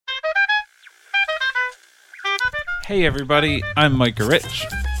Hey everybody, I'm Micah Rich.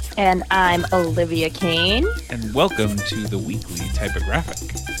 And I'm Olivia Kane. And welcome to the Weekly Typographic,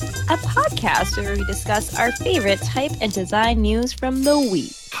 a podcast where we discuss our favorite type and design news from the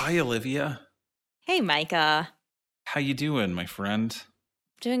week. Hi Olivia. Hey Micah. How you doing, my friend?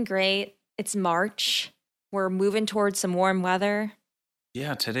 Doing great. It's March. We're moving towards some warm weather.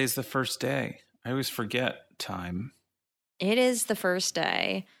 Yeah, today's the first day. I always forget time. It is the first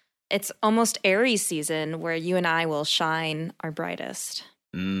day. It's almost Aries season where you and I will shine our brightest.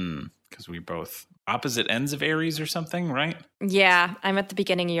 Because we both opposite ends of Aries or something, right? Yeah, I'm at the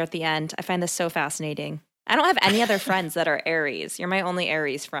beginning, you're at the end. I find this so fascinating. I don't have any other friends that are Aries. You're my only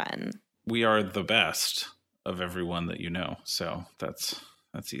Aries friend. We are the best of everyone that you know, so that's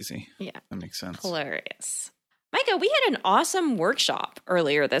easy. Yeah. That makes sense. Hilarious. Micah, we had an awesome workshop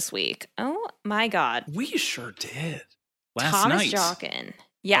earlier this week. Oh my God. We sure did. Last Thomas night. Jockin.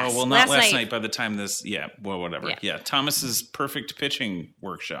 Yes. Oh, well, not last night by the time this, whatever. Yeah. Thomas's perfect pitching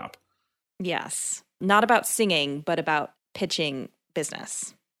workshop. Yes. Not about singing, but about pitching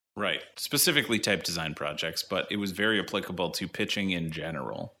business. Right. Specifically type design projects, but it was very applicable to pitching in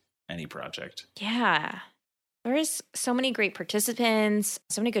general, any project. Yeah. There's so many great participants,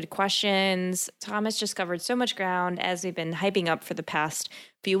 so many good questions. Thomas just covered so much ground as we've been hyping up for the past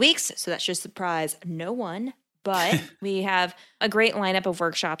few weeks, so that should surprise no one. But we have a great lineup of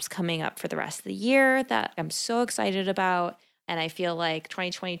workshops coming up for the rest of the year that I'm so excited about. And I feel like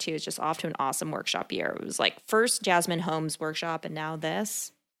 2022 is just off to an awesome workshop year. It was like first Jasmine Holmes workshop and now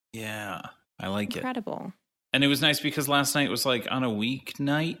this. Yeah, I like Incredible. And it was nice because last night was like on a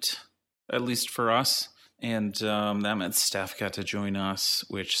weeknight, at least for us. And that meant Steph got to join us,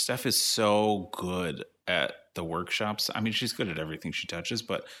 which Steph is so good at the workshops. I mean, she's good at everything she touches,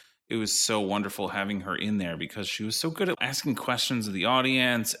 but it was so wonderful having her in there because she was so good at asking questions of the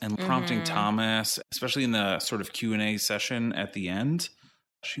audience and prompting Thomas, especially in the sort of Q&A session at the end.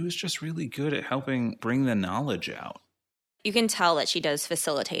 She was just really good at helping bring the knowledge out. You can tell that she does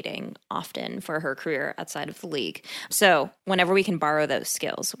facilitating often for her career outside of the league. So whenever we can borrow those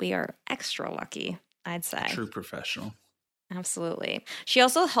skills, we are extra lucky, I'd say. A true professional. Absolutely. She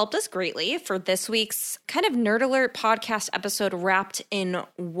also helped us greatly for this week's kind of Nerd Alert podcast episode wrapped in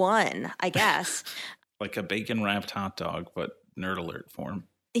one, I guess. Like a bacon-wrapped hot dog, but Nerd Alert form.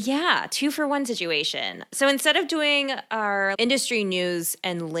 Yeah, 2-for-1 situation. So instead of doing our industry news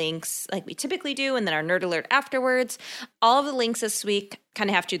and links like we typically do, and then our Nerd Alert afterwards, all of the links this week kind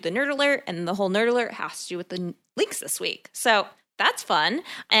of have to do with the Nerd Alert, and the whole Nerd Alert has to do with the links this week. So that's fun.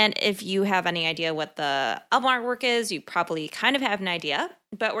 And if you have any idea what the album artwork is, you probably kind of have an idea.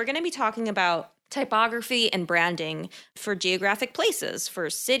 But we're going to be talking about typography and branding for geographic places,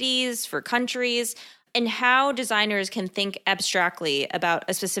 for cities, for countries, and how designers can think abstractly about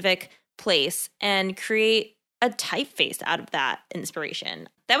a specific place and create a typeface out of that inspiration.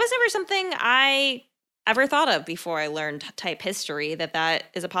 That was never something I ever thought of before I learned type history, that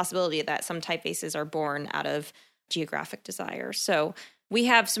is a possibility that some typefaces are born out of geographic desire. So we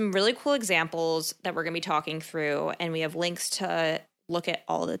have some really cool examples that we're going to be talking through, and we have links to look at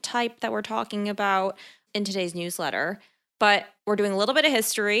all the type that we're talking about in today's newsletter. But we're doing a little bit of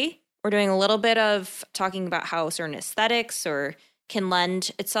history. We're doing a little bit of talking about how certain aesthetics or can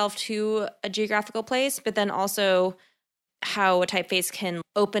lend itself to a geographical place, but then also how a typeface can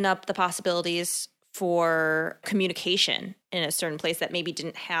open up the possibilities for communication in a certain place that maybe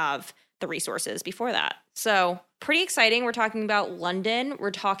didn't have the resources before that. So pretty exciting. We're talking about London. We're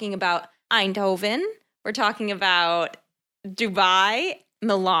talking about Eindhoven. We're talking about Dubai,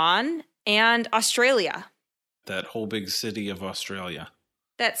 Milan, and Australia. That whole big city of Australia.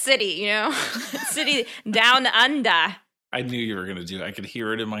 That city, city down under. I knew you were going to do it. I could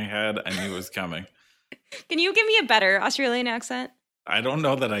hear it in my head. I knew it was coming. Can you give me a better Australian accent? I don't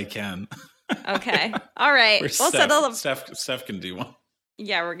know that I can. Okay. All right. We'll settle. Steph can do one.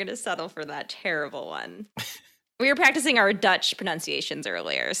 Yeah, we're going to settle for that terrible one. We were practicing our Dutch pronunciations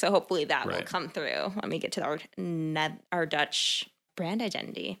earlier, so hopefully that will come through when we get to our Dutch brand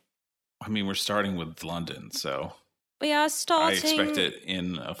identity. I mean, we're starting with London, so we are starting. I expect it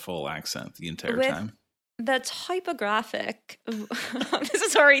in a full accent the entire time. The typographic. This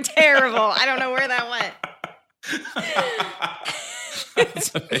is already terrible. I don't know where that went.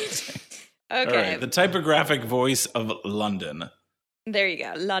 That's amazing. Okay. All right, the typographic voice of London. There you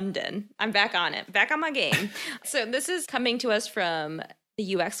go. London. I'm back on it. Back on my game. So this is coming to us from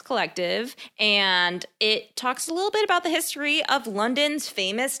the UX Collective, and it talks a little bit about the history of London's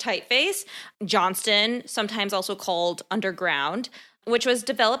famous typeface, Johnston, sometimes also called Underground, which was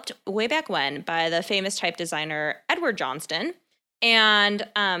developed way back when by the famous type designer Edward Johnston. And,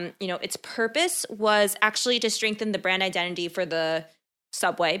 its purpose was actually to strengthen the brand identity for the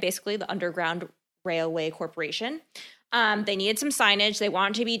subway, basically the Underground Railway Corporation. They needed some signage. They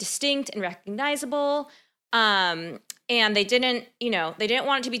wanted to be distinct and recognizable. And they didn't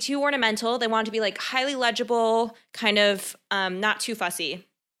want it to be too ornamental. They wanted to be like highly legible, kind of not too fussy.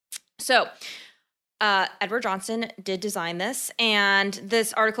 So Edward Johnston did design this, and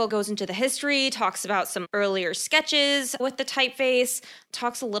this article goes into the history, talks about some earlier sketches with the typeface,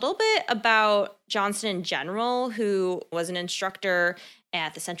 talks a little bit about Johnston in general, who was an instructor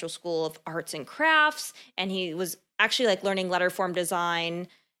at the Central School of Arts and Crafts, and he was actually like learning letterform design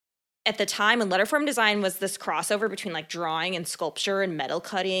at the time. And letterform design was this crossover between like drawing and sculpture and metal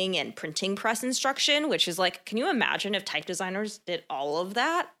cutting and printing press instruction, which is like, can you imagine if type designers did all of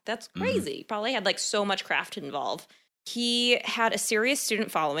that? That's crazy. Probably had like so much craft involved. He had a serious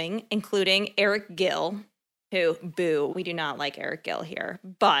student following, including Eric Gill, who, boo, we do not like Eric Gill here.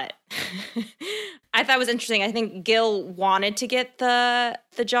 But I thought it was interesting. I think Gill wanted to get the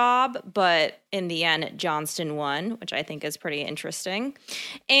job, but in the end, Johnston won, which I think is pretty interesting.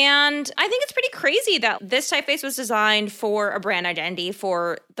 And I think it's pretty crazy that this typeface was designed for a brand identity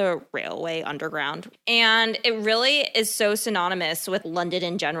for the railway underground. And it really is so synonymous with London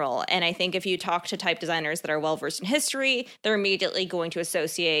in general. And I think if you talk to type designers that are well-versed in history, they're immediately going to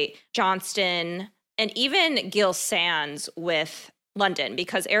associate Johnston and even Gill Sans with London,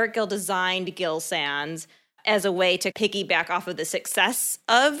 because Eric Gill designed Gill Sans as a way to piggyback off of the success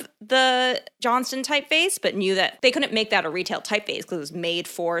of the Johnston typeface, but knew that they couldn't make that a retail typeface because it was made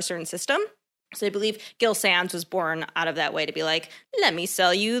for a certain system. So I believe Gill Sans was born out of that way to be like, let me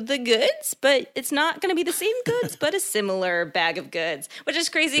sell you the goods, but it's not going to be the same goods, but a similar bag of goods, which is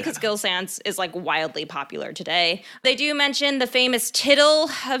crazy because Gill Sans is like wildly popular today. They do mention the famous tittle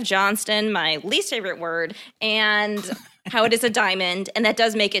of Johnston, my least favorite word, and how it is a diamond, and that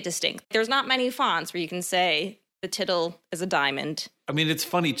does make it distinct. There's not many fonts where you can say the tittle is a diamond. I mean, it's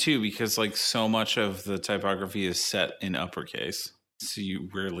funny too, because like so much of the typography is set in uppercase. So you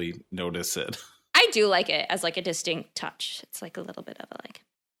rarely notice it. I do like it as like a distinct touch. It's like a little bit of a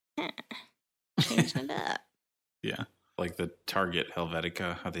like, changing it up. Yeah. Like the Target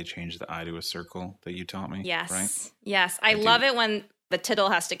Helvetica, how they changed the I to a circle that you taught me. Yes. Right? Yes. I love it when the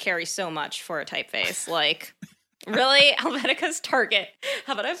tittle has to carry so much for a typeface. Like, really? Helvetica's Target.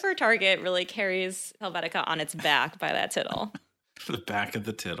 Helvetica for Target really carries Helvetica on its back by that tittle. The back of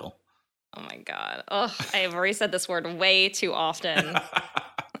the tittle. Oh my God. Oh, I've already said this word way too often.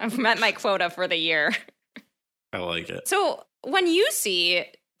 I've met my quota for the year. I like it. So when you see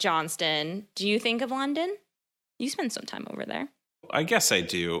Johnston, do you think of London? You spend some time over there. I guess I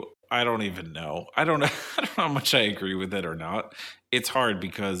do. I don't even know. I don't know how much I agree with it or not. It's hard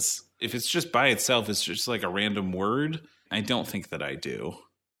because if it's just by itself, it's just like a random word. I don't think that I do.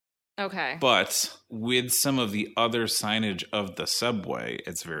 Okay. But with some of the other signage of the subway,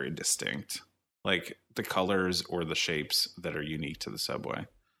 it's very distinct. Like the colors or the shapes that are unique to the subway.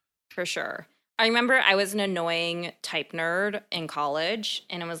 For sure. I remember I was an annoying type nerd in college,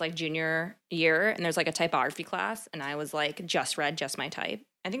 and it was like junior year, and there's like a typography class, and I was like just read Just My Type.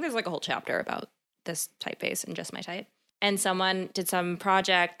 I think there's like a whole chapter about this typeface and Just My Type. And someone did some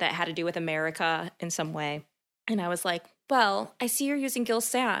project that had to do with America in some way. And I was like, well, I see you're using Gill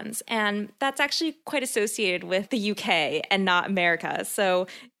Sans, and that's actually quite associated with the UK and not America. So,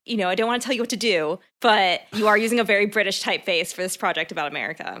 I don't want to tell you what to do, but you are using a very British typeface for this project about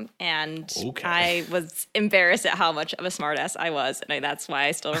America. And okay. I was embarrassed at how much of a smartass I was. And that's why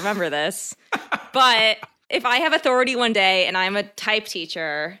I still remember this. But if I have authority one day and I'm a type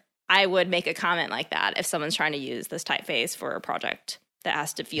teacher, I would make a comment like that if someone's trying to use this typeface for a project that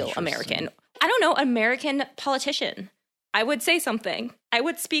has to feel American. I don't know, American politician. I would say something. I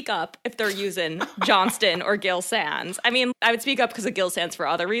would speak up if they're using Johnston or Gill Sans. I mean, I would speak up because of Gill Sans for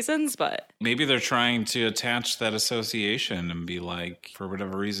other reasons, but... Maybe they're trying to attach that association and be like, for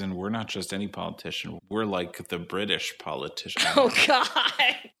whatever reason, we're not just any politician. We're like the British politician. Oh, God.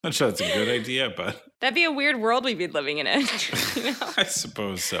 I'm sure that's a good idea, but... That'd be a weird world we'd be living in it. I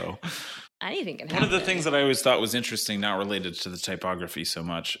suppose so. Anything can happen. One of the things that I always thought was interesting, not related to the typography so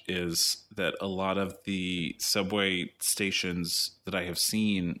much, is that a lot of the subway stations that I have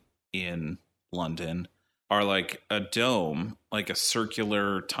seen in London are like a dome, like a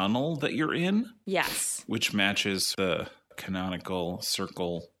circular tunnel that you're in. Yes. Which matches the canonical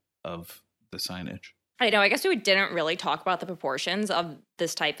circle of the signage. I know. I guess we didn't really talk about the proportions of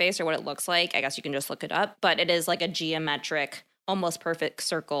this typeface or what it looks like. I guess you can just look it up. But it is like a geometric, almost perfect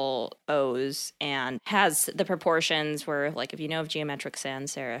circle O's, and has the proportions where, like, if you know of geometric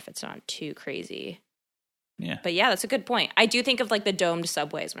sans serif, it's not too crazy. Yeah. But yeah, that's a good point. I do think of like the domed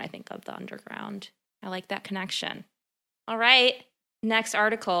subways when I think of the underground. I like that connection. All right. Next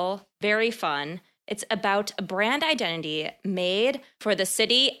article, very fun. It's about a brand identity made for the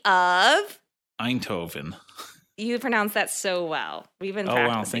city of Eindhoven. You pronounced that so well. We've been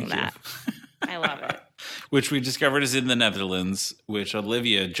practicing that. I love it. Which we discovered is in the Netherlands, which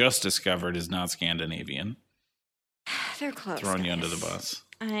Olivia just discovered is not Scandinavian. They're close. Throwing you under the bus.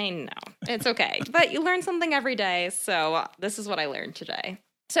 I know. It's okay. But you learn something every day. So this is what I learned today.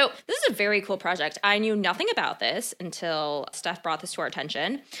 So this is a very cool project. I knew nothing about this until Steph brought this to our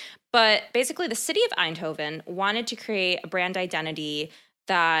attention. But basically, the city of Eindhoven wanted to create a brand identity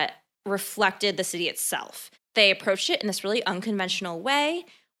that reflected the city itself. They approached it in this really unconventional way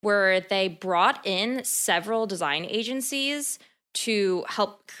where they brought in several design agencies to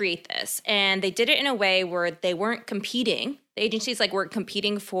help create this. And they did it in a way where they weren't competing. The agencies weren't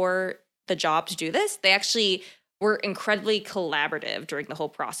competing for the job to do this. They actually were incredibly collaborative during the whole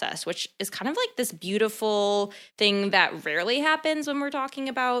process, which is kind of like this beautiful thing that rarely happens when we're talking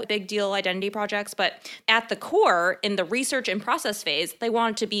about big deal identity projects. But at the core, in the research and process phase, they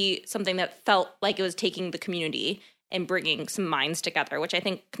wanted to be something that felt like it was taking the community and bringing some minds together, which I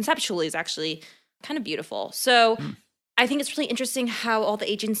think conceptually is actually kind of beautiful. So I think it's really interesting how all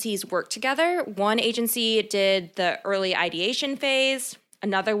the agencies work together. One agency did the early ideation phase.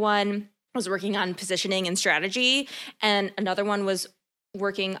 Another one was working on positioning and strategy. And another one was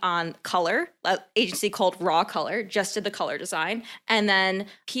working on color. An agency called Raw Color just did the color design. And then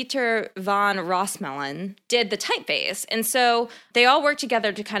Peter van Rossmelen did the typeface. And so they all worked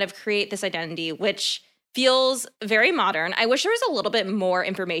together to kind of create this identity, which feels very modern. I wish there was a little bit more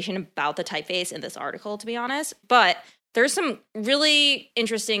information about the typeface in this article, to be honest. But there's some really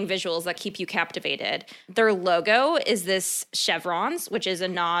interesting visuals that keep you captivated. Their logo is this chevrons, which is a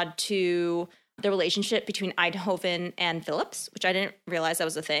nod to the relationship between Eindhoven and Philips, which I didn't realize that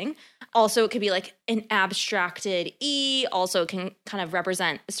was a thing. Also, it could be like an abstracted E. Also, it can kind of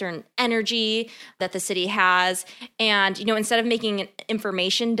represent a certain energy that the city has. And, instead of making an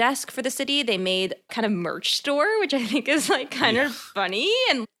information desk for the city, they made kind of merch store, which I think is kind of funny.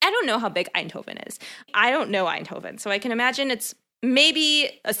 And I don't know how big Eindhoven is. I don't know Eindhoven. So I can imagine it's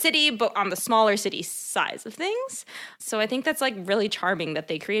maybe a city, but on the smaller city size of things. So I think that's really charming that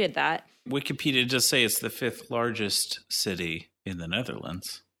they created that. Wikipedia does say it's the 5th largest city in the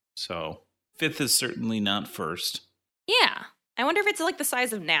Netherlands. So 5th is certainly not first. Yeah. I wonder if it's the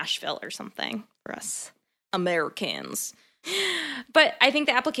size of Nashville or something for us Americans. But I think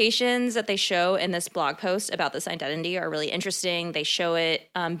the applications that they show in this blog post about this identity are really interesting. They show it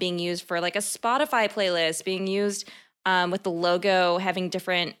being used for a Spotify playlist, being used with the logo having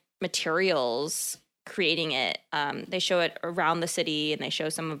different materials creating it. They show it around the city and they show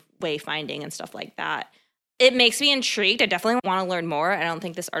some wayfinding and stuff like that. It makes me intrigued. I definitely want to learn more. I don't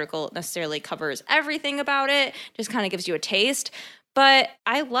think this article necessarily covers everything about it, just kind of gives you a taste. But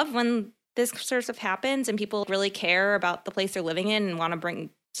I love when this sort of stuff happens and people really care about the place they're living in and want to bring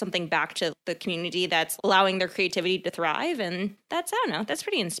something back to the community that's allowing their creativity to thrive. And that's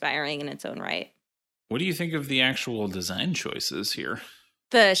pretty inspiring in its own right. What do you think of the actual design choices here?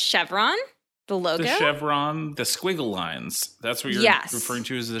 The chevron? The logo? The chevron, the squiggle lines. That's what you're referring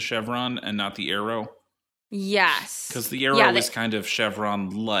to as the chevron and not the arrow? Yes. Because the arrow is kind of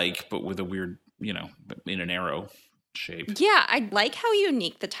chevron-like, but with a weird, in an arrow shape. Yeah, I like how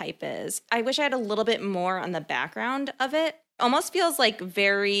unique the type is. I wish I had a little bit more on the background of it. Almost feels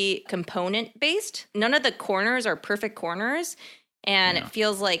very component-based. None of the corners are perfect corners. And it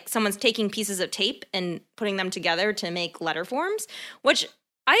feels like someone's taking pieces of tape and putting them together to make letter forms, which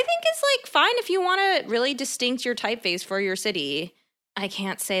I think is fine if you want to really distinct your typeface for your city. I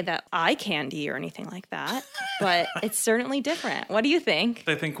can't say that eye candy or anything like that, but it's certainly different. What do you think?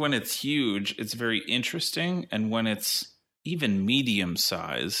 I think when it's huge, it's very interesting. And when it's even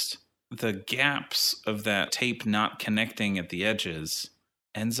medium-sized, the gaps of that tape not connecting at the edges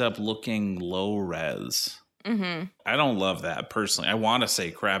ends up looking low-res. Mm-hmm. I don't love that personally. I want to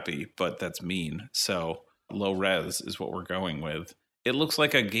say crappy, but that's mean. So low-res is what we're going with. It looks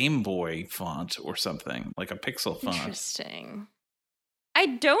like a Game Boy font or something, like a pixel font. Interesting. I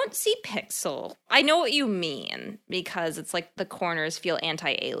don't see pixel. I know what you mean because it's the corners feel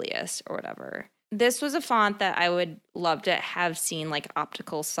anti-alias or whatever. This was a font that I would love to have seen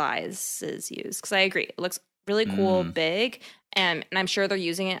optical sizes used because I agree. It looks really cool, big, and I'm sure they're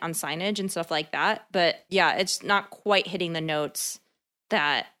using it on signage and stuff like that. But yeah, it's not quite hitting the notes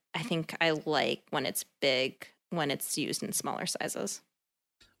that I think I like when it's big, when it's used in smaller sizes.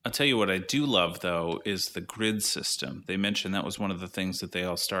 I'll tell you what I do love, though, is the grid system. They mentioned that was one of the things that they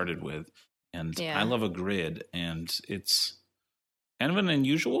all started with. And Yeah. I love a grid, and it's kind of an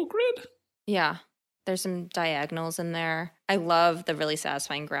unusual grid. Yeah. There's some diagonals in there. I love the really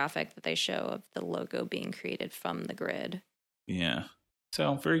satisfying graphic that they show of the logo being created from the grid. Yeah.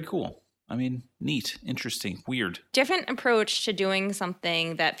 So very cool. I mean, neat, interesting, weird. Different approach to doing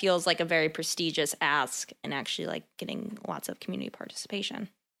something that feels like a very prestigious ask and actually like getting lots of community participation.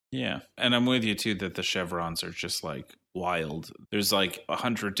 Yeah. And I'm with you too that the chevrons are just like wild. There's like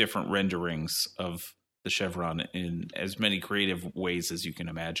 100 different renderings of the chevron in as many creative ways as you can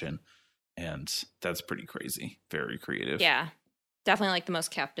imagine. And that's pretty crazy. Very creative. Yeah. Definitely like the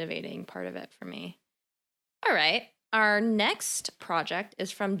most captivating part of it for me. All right. Our next project is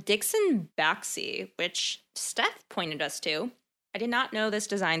from Dixon Baxi, which Steph pointed us to. I did not know this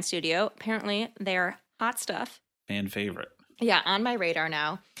design studio. Apparently, they're hot stuff. Fan favorite. Yeah, on my radar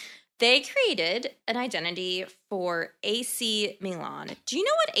now. They created an identity for AC Milan. Do you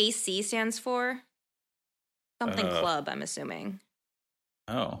know what AC stands for? Something club, I'm assuming.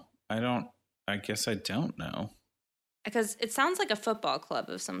 Oh, I guess I don't know. Because it sounds like a football club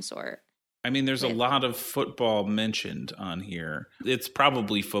of some sort. I mean, there's a lot of football mentioned on here. It's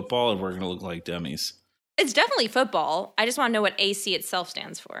probably football, and we're going to look like dummies. It's definitely football. I just want to know what AC itself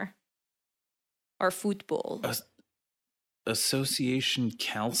stands for. Or football. Association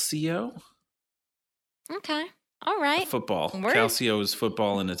Calcio? Okay. All right. Football. Calcio is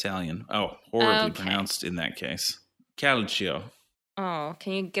football in Italian. Oh, horribly pronounced in that case. Calcio. Oh,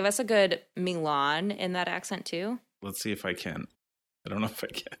 can you give us a good Milan in that accent too? Let's see if I can. I don't know if I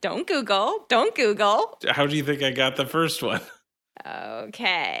can. Don't Google. Don't Google. How do you think I got the first one?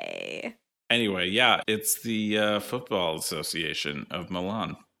 Okay. Anyway, yeah, it's the Football Association of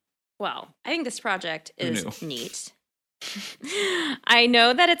Milan. Well, I think this project is neat. I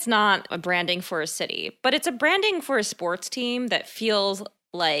know that it's not a branding for a city, but it's a branding for a sports team that feels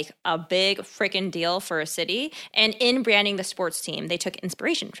like a big freaking deal for a city. And in branding the sports team, they took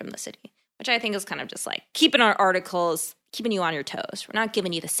inspiration from the city, which I think is kind of just like keeping our articles, keeping you on your toes. We're not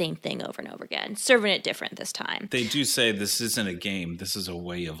giving you the same thing over and over again, serving it different this time. They do say this isn't a game, this is a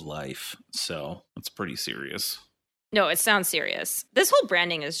way of life. So it's pretty serious. No, it sounds serious. This whole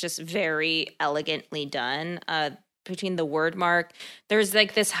branding is just very elegantly done. Between the word mark, there's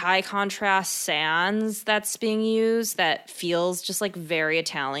like this high contrast sans that's being used that feels just like very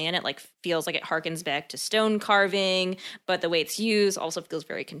Italian. It like feels like it harkens back to stone carving, but the way it's used also feels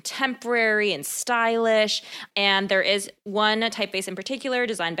very contemporary and stylish. And there is one typeface in particular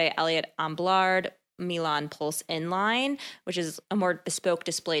designed by Elliot Amblard, Milan Pulse Inline, which is a more bespoke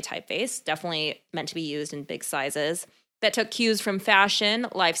display typeface, definitely meant to be used in big sizes, that took cues from fashion,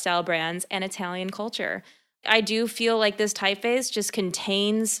 lifestyle brands, and Italian culture. I do feel like this typeface just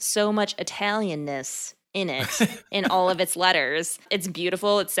contains so much Italianness in it, in all of its letters. It's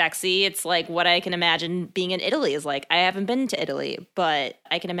beautiful, it's sexy, it's like what I can imagine being in Italy is like. I haven't been to Italy, but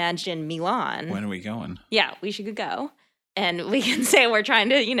I can imagine Milan. When are we going? Yeah, we should go. And we can say we're trying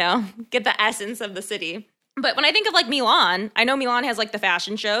to, get the essence of the city. But when I think of like Milan, I know Milan has like the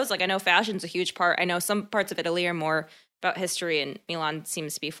fashion shows. Like I know fashion's a huge part. I know some parts of Italy are more about history, and Milan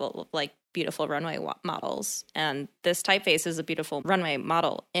seems to be full of like beautiful runway models. And this typeface is a beautiful runway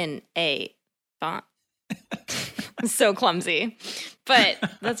model in a font. So clumsy. But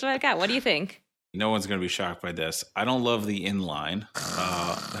that's what I got. What do you think? No one's going to be shocked by this. I don't love the inline.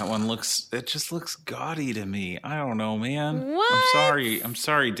 That one it just looks gaudy to me. I don't know, man. What? I'm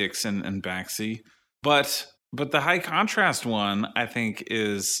sorry, Dixon and Baxi. But the high contrast one, I think,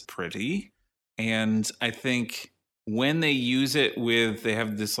 is pretty. And I think when they use it they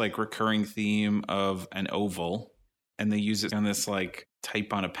have this like recurring theme of an oval, and they use it on this like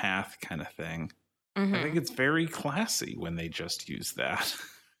type on a path kind of thing. Mm-hmm. I think it's very classy when they just use that.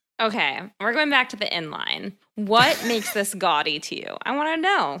 Okay, we're going back to the inline. What makes this gaudy to you? I want to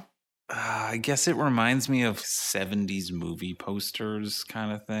know. I guess it reminds me of 70s movie posters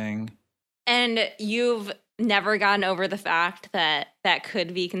kind of thing. And you've never gotten over the fact that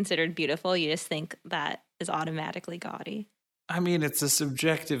could be considered beautiful? You just think that is automatically gaudy? I mean, it's a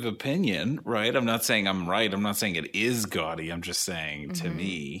subjective opinion, right? I'm not saying I'm right. I'm not saying it is gaudy. I'm just saying to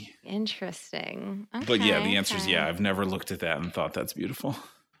me. Interesting. Okay, but yeah, the answer is yeah. I've never looked at that and thought that's beautiful.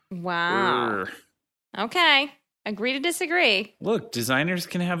 Wow. Okay. Agree to disagree. Look, designers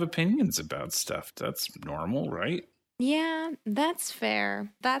can have opinions about stuff. That's normal, right? Yeah, that's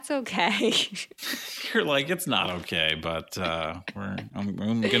fair. That's okay. You're like, it's not okay, but I'm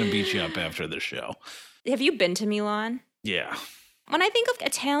going to beat you up after the show. Have you been to Milan? Yeah. When I think of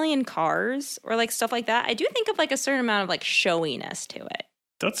Italian cars or like stuff like that, I do think of like a certain amount of like showiness to it.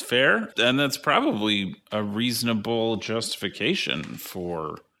 That's fair. And that's probably a reasonable justification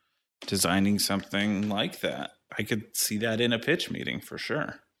for designing something like that. I could see that in a pitch meeting for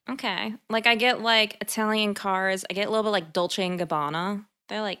sure. Okay. Like I get like Italian cars. I get a little bit like Dolce & Gabbana.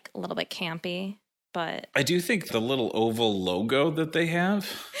 They're like a little bit campy, but I do think the little oval logo that they have.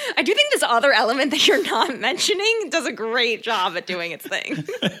 I do think this other element that you're not mentioning does a great job at doing its thing.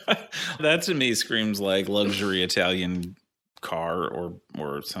 That to me screams like luxury Italian car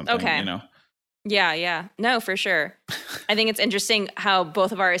or something, Okay. you know? Yeah. No, for sure. I think it's interesting how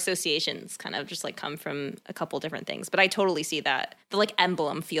both of our associations kind of just like come from a couple different things, but I totally see that. The like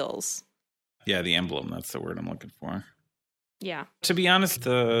emblem feels. Yeah, the emblem, that's the word I'm looking for. Yeah. To be honest,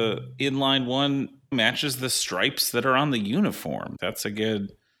 the inline one matches the stripes that are on the uniform. That's a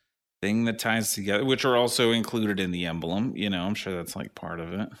good thing that ties together, which are also included in the emblem. You know, I'm sure that's like part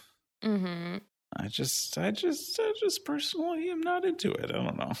of it. Mm-hmm. I just personally am not into it. I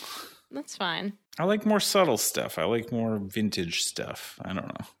don't know. That's fine. I like more subtle stuff. I like more vintage stuff. I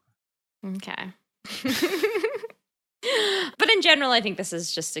don't know. Okay. But in general, I think this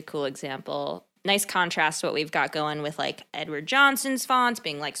is just a cool example. Nice contrast to what we've got going with like Edward Johnson's fonts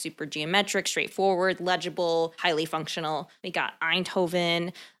being like super geometric, straightforward, legible, highly functional. We got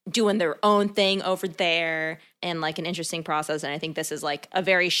Eindhoven doing their own thing over there and like an interesting process. And I think this is like a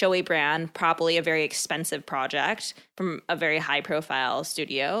very showy brand, probably a very expensive project from a very high profile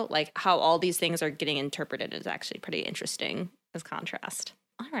studio. Like how all these things are getting interpreted is actually pretty interesting as contrast.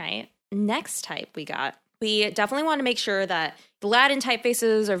 All right. Next type we definitely want to make sure that the Latin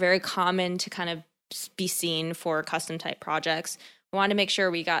typefaces are very common to kind of be seen for custom type projects. We wanted to make sure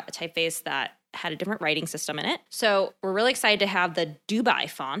we got a typeface that had a different writing system in it. So we're really excited to have the Dubai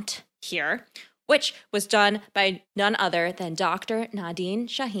font here, which was done by none other than Dr. Nadine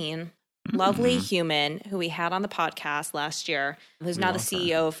Shaheen, lovely human who we had on the podcast last year, who's now the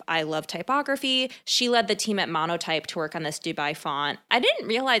CEO of I Love Typography. She led the team at Monotype to work on this Dubai font. I didn't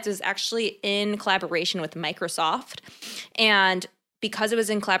realize it was actually in collaboration with Microsoft. And because it was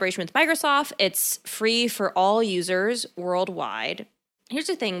in collaboration with Microsoft, it's free for all users worldwide. Here's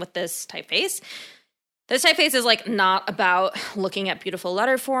the thing with this typeface. This typeface is like not about looking at beautiful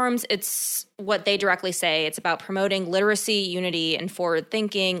letter forms. It's what they directly say. It's about promoting literacy, unity, and forward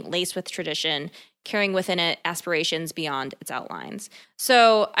thinking, laced with tradition, carrying within it aspirations beyond its outlines.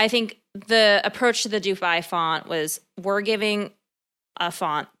 So I think the approach to the Dubai font was we're giving a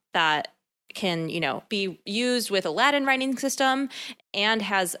font that can, be used with a Latin writing system and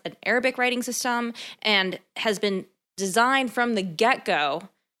has an Arabic writing system and has been designed from the get-go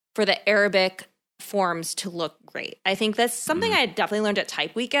for the Arabic forms to look great. I think that's something I definitely learned at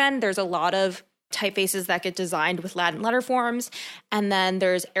Type Weekend. There's a lot of typefaces that get designed with Latin letter forms, and then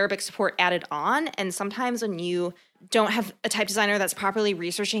there's Arabic support added on. And sometimes when you don't have a type designer that's properly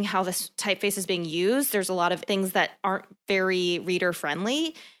researching how this typeface is being used, there's a lot of things that aren't very reader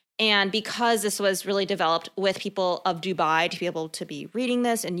friendly. And because this was really developed with people of Dubai to be able to be reading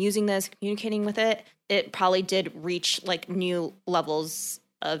this and using this, communicating with it, it probably did reach like new levels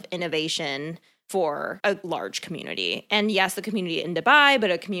of innovation for a large community. And yes, the community in Dubai, but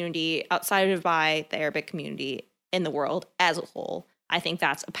a community outside of Dubai, the Arabic community in the world as a whole. I think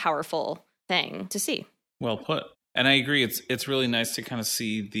that's a powerful thing to see. Well put. And I agree. It's really nice to kind of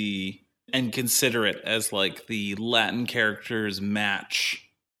see and consider it as like the Latin characters match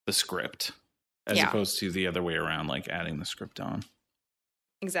the script as opposed to the other way around, like adding the script on.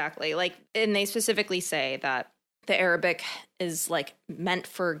 Exactly. And they specifically say that the Arabic is like meant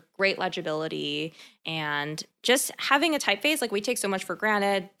for great legibility and just having a typeface. Like we take so much for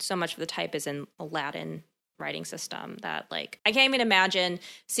granted. So much of the type is in a Latin writing system that like I can't even imagine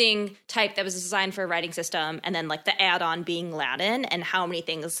seeing type that was designed for a writing system and then like the add-on being Latin and how many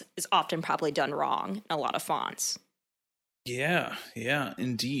things is often probably done wrong in a lot of fonts. Yeah,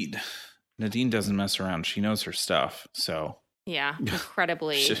 indeed. Nadine doesn't mess around. She knows her stuff. So yeah,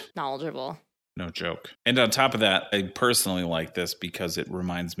 incredibly knowledgeable. No joke. And on top of that, I personally like this because it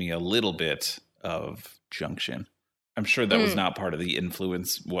reminds me a little bit of Junction. I'm sure that was not part of the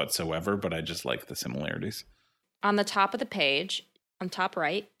influence whatsoever, but I just like the similarities. On the top of the page, on top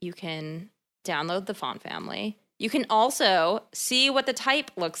right, you can download the font family. You can also see what the type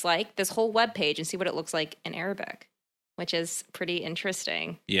looks like, this whole web page, and see what it looks like in Arabic, which is pretty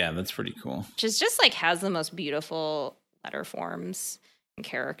interesting. Yeah, that's pretty cool. Which is just like has the most beautiful letter forms and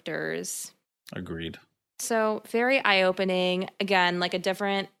characters. Agreed. So very eye-opening. Again, like a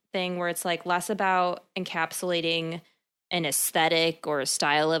different thing where it's like less about encapsulating an aesthetic or a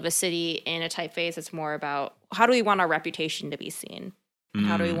style of a city in a typeface. It's more about how do we want our reputation to be seen? And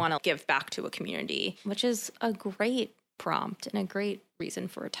how do we want to give back to a community? Which is a great prompt and a great reason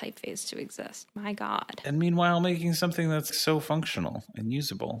for a typeface to exist. My God. And meanwhile, making something that's so functional and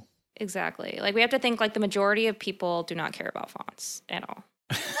usable. Exactly. Like, we have to think, like, the majority of people do not care about fonts at all.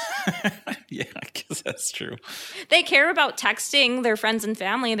 Yeah, I guess that's true. They care about texting their friends and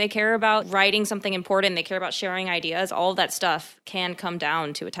family. They care about writing something important. They care about sharing ideas. All of that stuff can come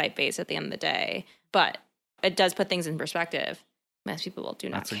down to a typeface at the end of the day. But it does put things in perspective. Most people do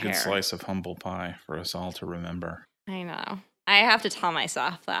not care. That's a good slice of humble pie for us all to remember. I know. I have to tell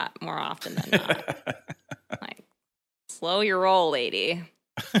myself that more often than not. Like, slow your roll, lady.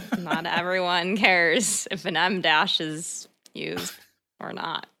 Not everyone cares if an M dash is used or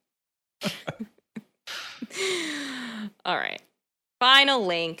not. All right. Final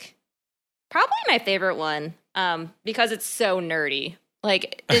link. Probably my favorite one, because it's so nerdy.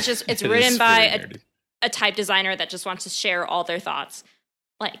 Like, it's written by a type designer that just wants to share all their thoughts.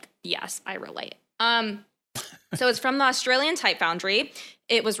 Like, yes, I relate. So it's from the Australian Type Foundry.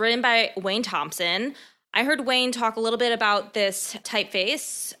 It was written by Wayne Thompson. I heard Wayne talk a little bit about this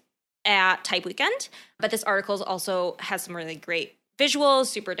typeface at Type Weekend, but this article also has some really great visuals,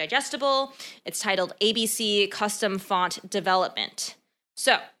 super digestible. It's titled ABC Custom Font Development.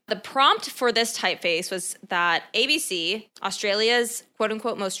 So the prompt for this typeface was that ABC, Australia's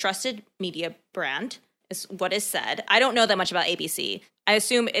quote-unquote most trusted media brand, is what is said. I don't know that much about ABC. I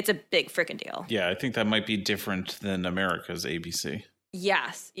assume it's a big freaking deal. Yeah, I think that might be different than America's ABC.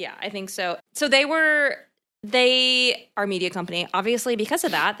 Yes. Yeah, I think so. So they are a media company. Obviously, because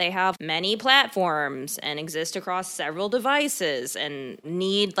of that, they have many platforms and exist across several devices and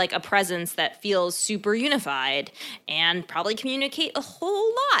need like a presence that feels super unified and probably communicate a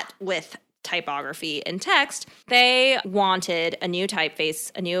whole lot with typography and text. They wanted a new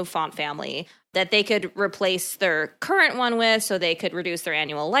typeface, a new font family that they could replace their current one with so they could reduce their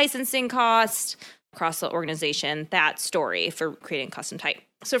annual licensing costs across the organization. That story for creating custom type.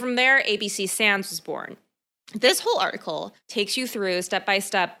 So from there, ABC Sans was born. This whole article takes you through step by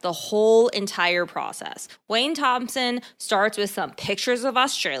step the whole entire process. Wayne Thompson starts with some pictures of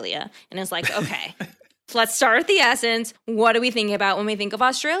Australia and is like, okay, let's start at the essence. What do we think about when we think of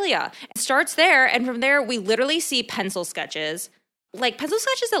Australia? It starts there, and from there, we literally see pencil sketches. Like pencil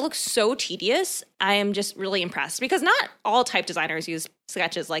sketches that look so tedious. I am just really impressed because not all type designers use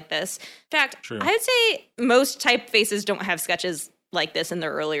sketches like this. In fact, True. I would say most typefaces don't have sketches like this in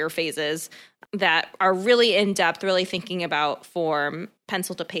their earlier phases that are really in-depth, really thinking about form,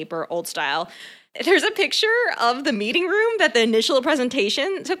 pencil to paper, old style. There's a picture of the meeting room that the initial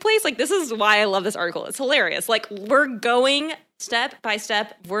presentation took place. Like, this is why I love this article. It's hilarious. Like, we're going step by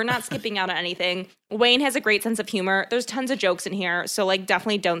step. We're not skipping out on anything. Wayne has a great sense of humor. There's tons of jokes in here, so, like,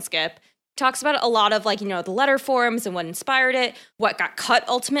 definitely don't skip. Talks about a lot of, like, you know, the letter forms and what inspired it, what got cut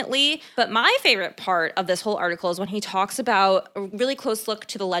ultimately. But my favorite part of this whole article is when he talks about a really close look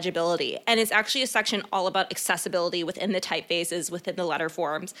to the legibility. And it's actually a section all about accessibility within the typefaces, within the letter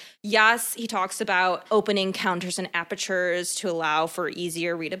forms. Yes, he talks about opening counters and apertures to allow for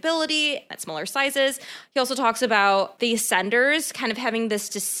easier readability at smaller sizes. He also talks about the ascenders kind of having this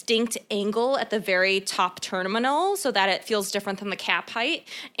distinct angle at the very top terminal so that it feels different than the cap height.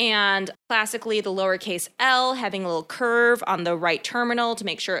 And classically, the lowercase l having a little curve on the right terminal to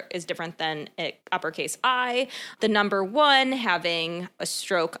make sure it is different than uppercase I. The number 1 having a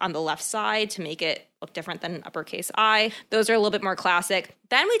stroke on the left side to make it look different than uppercase I. Those are a little bit more classic.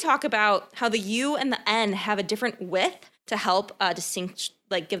 Then we talk about how the U and the N have a different width to help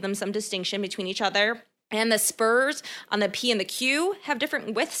give them some distinction between each other. And the spurs on the P and the Q have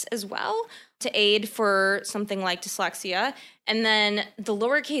different widths as well to aid for something like dyslexia. And then the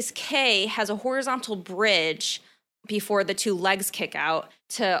lowercase k has a horizontal bridge before the 2 legs kick out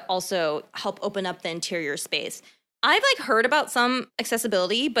to also help open up the interior space. I've heard about some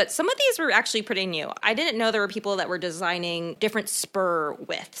accessibility, but some of these were actually pretty new. I didn't know there were people that were designing different spur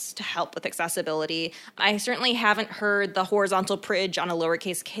widths to help with accessibility. I certainly haven't heard the horizontal bridge on a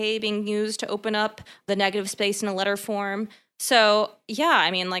lowercase k being used to open up the negative space in a letter form. So yeah, I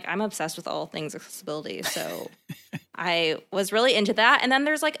mean, I'm obsessed with all things accessibility. So I was really into that. And then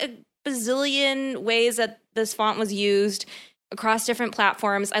there's a bazillion ways that this font was used across different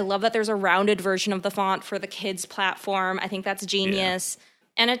platforms. I love that there's a rounded version of the font for the kids platform. I think that's genius.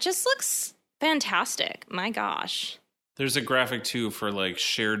 Yeah. And it just looks fantastic. My gosh. There's a graphic too for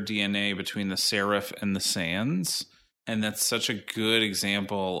shared DNA between the serif and the sans. And that's such a good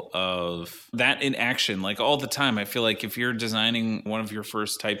example of that in action. All the time, I feel like if you're designing one of your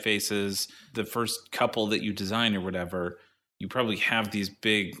first typefaces, the first couple that you design or whatever, you probably have these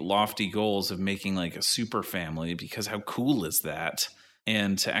big lofty goals of making a super family, because how cool is that?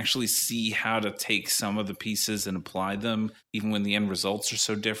 And to actually see how to take some of the pieces and apply them, even when the end results are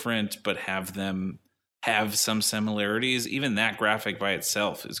so different, but have them have some similarities. Even that graphic by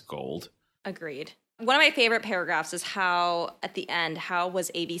itself is gold. Agreed. One of my favorite paragraphs is how, at the end, how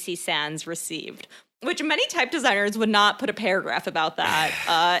was ABC Sans received? Which many type designers would not put a paragraph about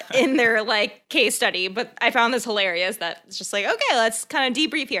that in their case study. But I found this hilarious that it's just okay, let's kind of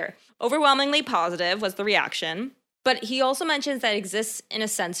debrief here. Overwhelmingly positive was the reaction. But he also mentions that it exists in a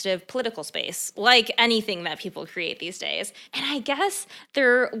sensitive political space, like anything that people create these days. And I guess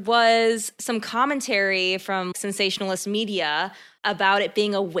there was some commentary from sensationalist media about it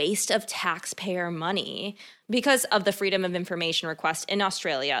being a waste of taxpayer money because of the Freedom of Information request in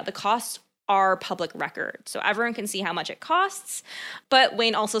Australia. The costs are public record, so everyone can see how much it costs. But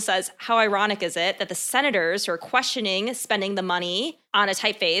Wayne also says, how ironic is it that the senators who are questioning spending the money on a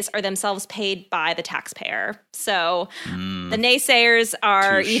typeface are themselves paid by the taxpayer? So the naysayers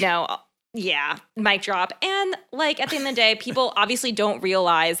are, mic drop. And at the end of the day, people obviously don't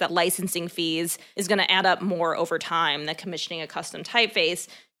realize that licensing fees is going to add up more over time than commissioning a custom typeface.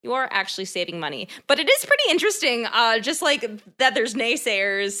 You are actually saving money. But it is pretty interesting, just that there's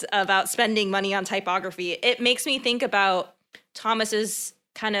naysayers about spending money on typography. It makes me think about Thomas's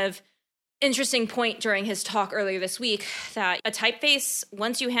kind of interesting point during his talk earlier this week that a typeface,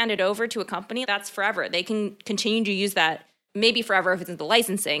 once you hand it over to a company, that's forever. They can continue to use that, maybe forever if it's in the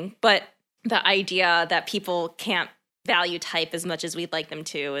licensing, but the idea that people can't value type as much as we'd like them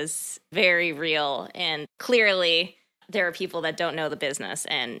to is very real. And clearly there are people that don't know the business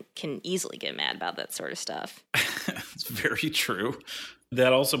and can easily get mad about that sort of stuff. It's very true.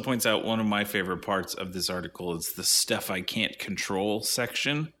 That also points out one of my favorite parts of this article is the stuff I can't control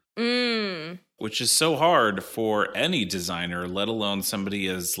section, which is so hard for any designer, let alone somebody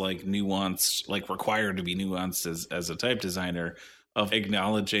as nuanced, required to be nuanced as a type designer, of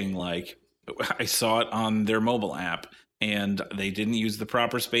acknowledging I saw it on their mobile app and they didn't use the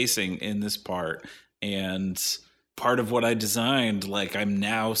proper spacing in this part. And part of what I designed, I'm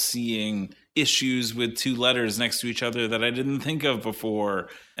now seeing issues with two letters next to each other that I didn't think of before,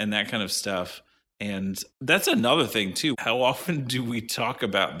 and that kind of stuff. And that's another thing too. How often do we talk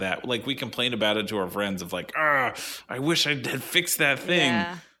about that? We complain about it to our friends of I wish I had fixed that thing.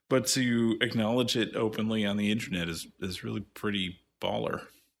 Yeah. But to acknowledge it openly on the internet is really pretty baller.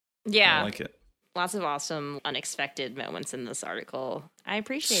 Yeah. I like it. Lots of awesome, unexpected moments in this article. I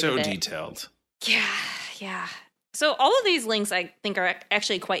appreciate it. So detailed. Yeah. So all of these links, I think, are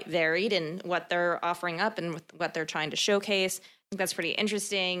actually quite varied in what they're offering up and what they're trying to showcase. I think that's pretty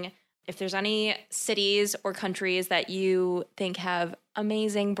interesting. If there's any cities or countries that you think have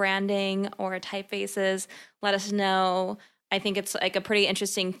amazing branding or typefaces, let us know. I think it's a pretty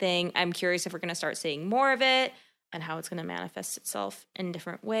interesting thing. I'm curious if we're going to start seeing more of it and how it's going to manifest itself in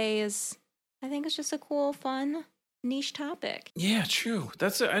different ways. I think it's just a cool, fun, niche topic. Yeah, true. I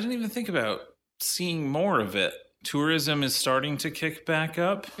didn't even think about seeing more of it. Tourism is starting to kick back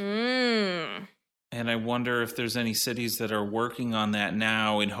up. And I wonder if there's any cities that are working on that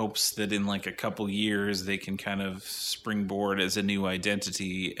now in hopes that in a couple years they can kind of springboard as a new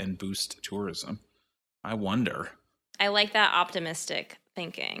identity and boost tourism. I wonder. I like that optimistic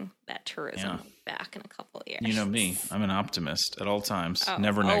thinking that tourism will be back in a couple of years. You know me. I'm an optimist at all times. Oh,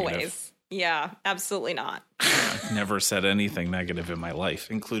 never negative. Always. Yeah, absolutely not. I've never said anything negative in my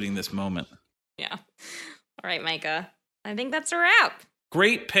life, including this moment. Yeah. All right, Micah. I think that's a wrap.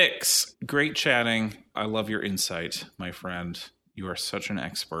 Great picks. Great chatting. I love your insight, my friend. You are such an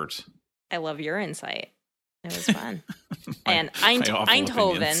expert. I love your insight. It was fun. And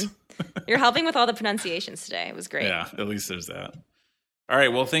Eindhoven. You're helping with all the pronunciations today. It was great. Yeah, at least there's that. All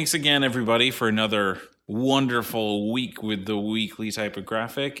right. Well, thanks again, everybody, for another wonderful week with the Weekly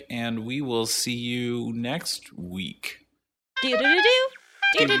Typographic. And we will see you next week.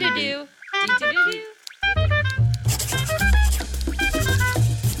 Do-do-do-do. Do-do-do-do. Do-do-do-do.